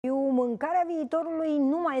Mâncarea viitorului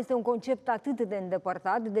nu mai este un concept atât de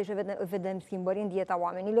îndepărtat, deja vedem schimbări în dieta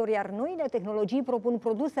oamenilor, iar noile tehnologii propun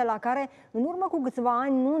produse la care în urmă cu câțiva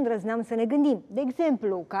ani nu îndrăzneam să ne gândim. De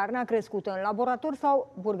exemplu, carnea crescută în laborator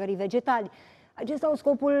sau burgerii vegetali. Acestea au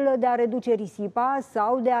scopul de a reduce risipa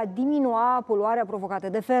sau de a diminua poluarea provocată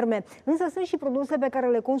de ferme. Însă sunt și produse pe care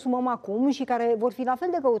le consumăm acum și care vor fi la fel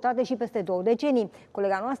de căutate și peste 2 decenii.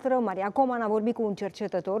 Colega noastră, Maria Coman, a vorbit cu un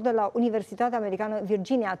cercetător de la Universitatea Americană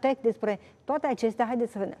Virginia Tech despre toate acestea.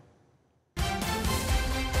 Haideți să vedem.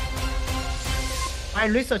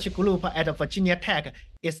 My research group at Virginia Tech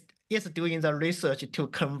is doing the research to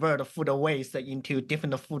convert food waste into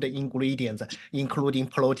different food ingredients, including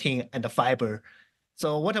protein and fiber.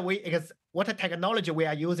 So what the technology we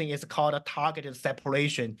are using is called a targeted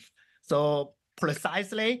separation. So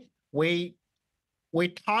precisely, we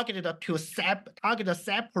targeted to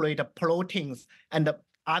separate proteins and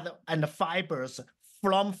fibers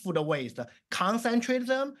from food waste, concentrate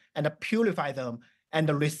them and purify them, and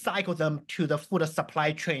recycle them to the food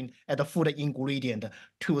supply chain as a food ingredient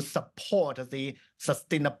to support the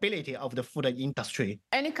sustainability of the food industry.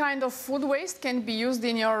 Any kind of food waste can be used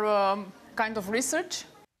in your kind of research?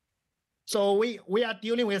 So we are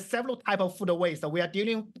dealing with several types of food waste. We are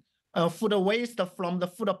dealing food waste from the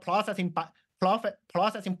food processing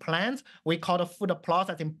plants. We call the food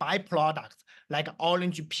processing byproducts, like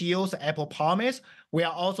orange peels, apple palms. We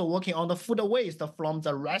are also working on the food waste from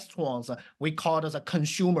the restaurants. We call it the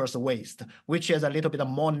consumer's waste, which is a little bit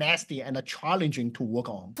more nasty and challenging to work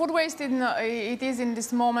on. Food waste, it is in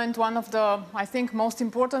this moment one of the, I think, most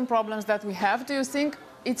important problems that we have. Do you think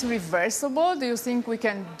it's reversible? Do you think we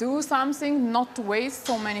can do something not to waste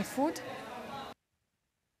so many food?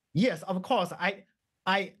 Yes, of course. I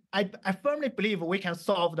firmly believe we can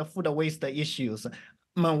solve the food waste issues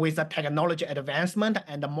with the technology advancement,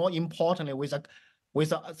 and more importantly, with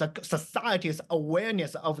the society's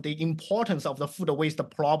awareness of the importance of the food waste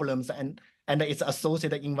problems and its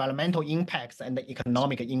associated environmental impacts and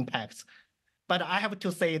economic impacts. But I have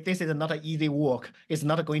to say, this is not an easy work. It's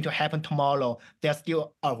not going to happen tomorrow. There's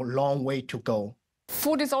still a long way to go.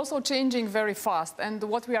 Food is also changing very fast, and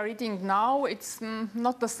what we are eating now, it's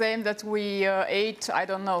not the same that we ate, I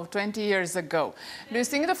don't know, 20 years ago. Do you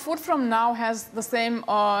think the food from now has the same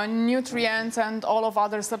nutrients and all of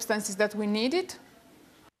other substances that we needed?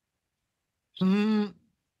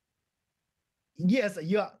 Yes,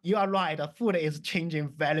 you are right. Food is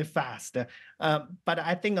changing very fast, but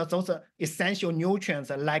I think those essential nutrients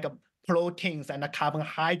like proteins and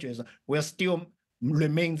carbohydrates will still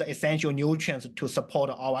remain the essential nutrients to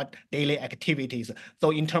support our daily activities.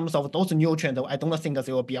 So in terms of those nutrients, I don't think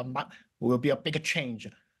there will be a big change.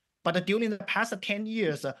 But during the past 10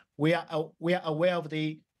 years, we are aware of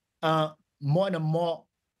the more and more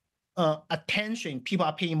attention. People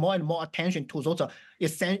are paying more and more attention to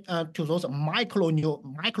those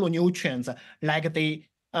micronutrients like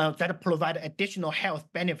that provide additional health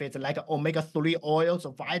benefits like omega-3 oils,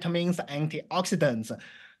 vitamins, antioxidants.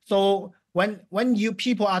 So when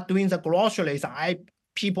people are doing the groceries,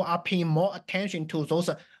 people are paying more attention to those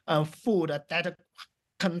food that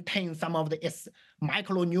contain some of the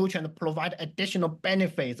micronutrients, provide additional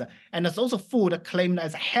benefits, and those food claimed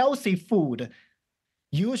as healthy food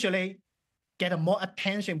usually get more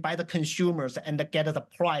attention by the consumers and get the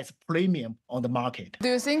price premium on the market. Do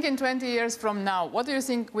you think in 20 years from now, what do you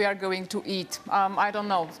think we are going to eat? I don't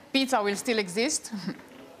know, pizza will still exist?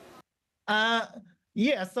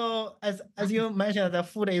 Yeah, so as you mentioned, the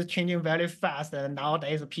food is changing very fast, and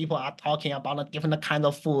nowadays people are talking about different kinds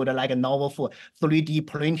of food, like novel food, 3D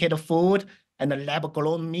printed food, and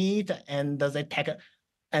lab-grown meat, and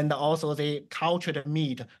also the cultured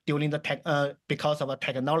meat during the because of a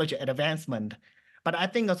technology advancement. But I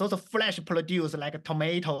think those fresh produce like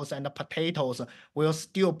tomatoes and potatoes will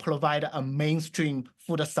still provide a mainstream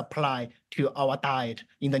food supply to our diet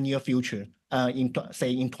in the near future, in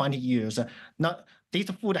 20 years. This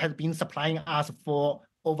food has been supplying us for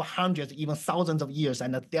over hundreds, even thousands of years,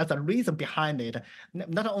 and there's a reason behind it.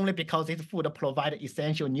 Not only because this food provides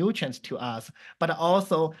essential nutrients to us, but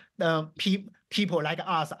also people like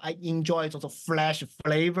us enjoy those fresh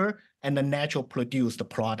flavor and the natural produced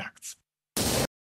products.